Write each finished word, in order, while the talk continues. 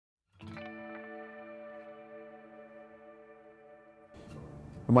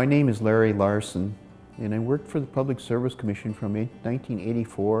My name is Larry Larson, and I worked for the Public Service Commission from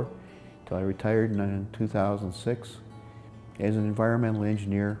 1984 till I retired in 2006 as an environmental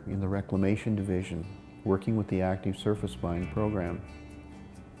engineer in the Reclamation Division, working with the Active Surface Mine program.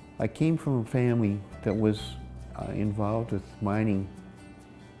 I came from a family that was involved with mining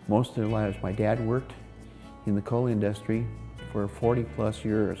most of their lives. My dad worked in the coal industry for 40+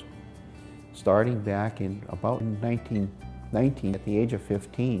 years, starting back in about 1919 at the age of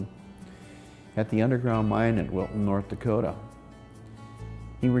 15 at the underground mine at Wilton, North Dakota.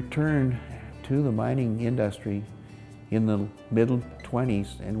 He returned to the mining industry in the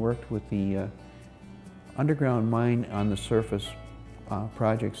mid-20s and worked with the underground mine on the surface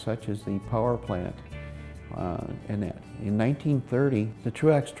projects such as the power plant and that. In 1930, the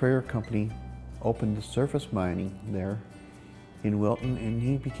Truax Trailer Company opened the surface mining there in Wilton, and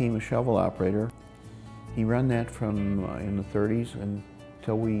he became a shovel operator. He ran that from in the 30s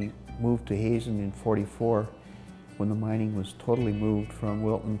until we moved to Hazen in 44, when the mining was totally moved from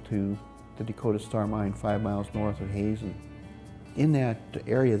Wilton to the Dakota Star Mine 5 miles north of Hazen. In that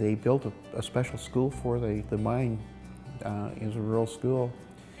area, they built a special school for the mine as a rural school.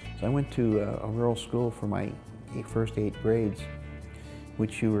 So I went to a rural school for my first 8 grades,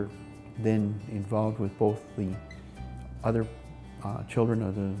 which you were then involved with both the other children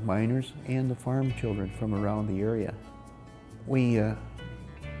of the miners and the farm children from around the area. We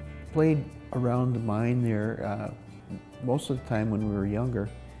played around the mine there most of the time when we were younger.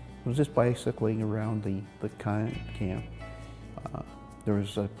 It was just bicycling around the camp. There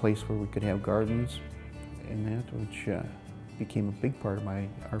was a place where we could have gardens and that, which became a big part of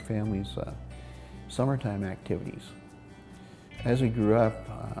our family's summertime activities. As we grew up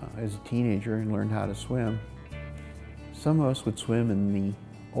as a teenager and learned how to swim, some of us would swim in the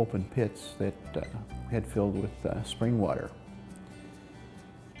open pits that had filled with spring water.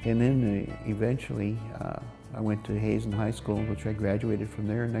 And then eventually I went to Hazen High School, which I graduated from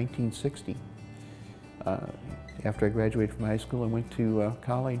there in 1960. After I graduated from high school, I went to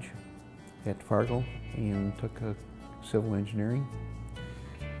college at Fargo and took civil engineering,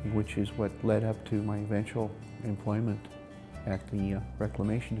 which is what led up to my eventual employment at the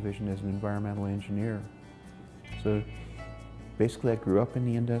Reclamation Division as an environmental engineer. So basically I grew up in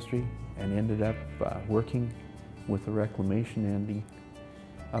the industry and ended up working with the reclamation, ending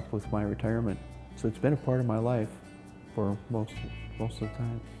up with my retirement. So it's been a part of my life for most of the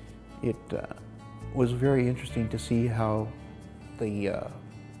time. It was very interesting to see how the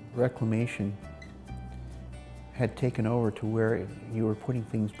reclamation had taken over to where you were putting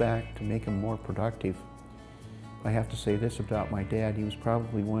things back to make them more productive. I have to say this about my dad: he was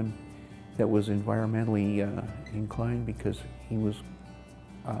probably one that was environmentally inclined, because he was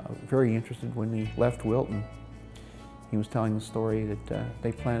very interested when he left Wilton. He was telling the story that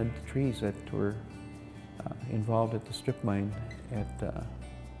they planted the trees that were involved at the strip mine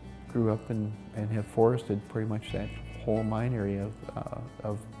grew up and have forested pretty much that whole mine area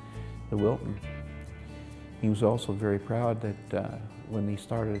of the Wilton. He was also very proud that when they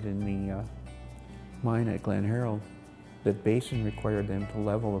started in the mine at Glen Harold, that basin required them to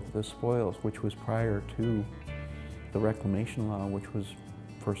level the spoils, which was prior to the reclamation law, which was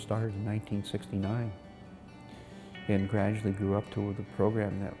first started in 1969, and gradually grew up to the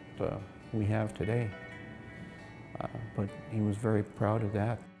program that we have today. But he was very proud of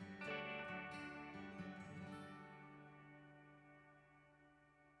that.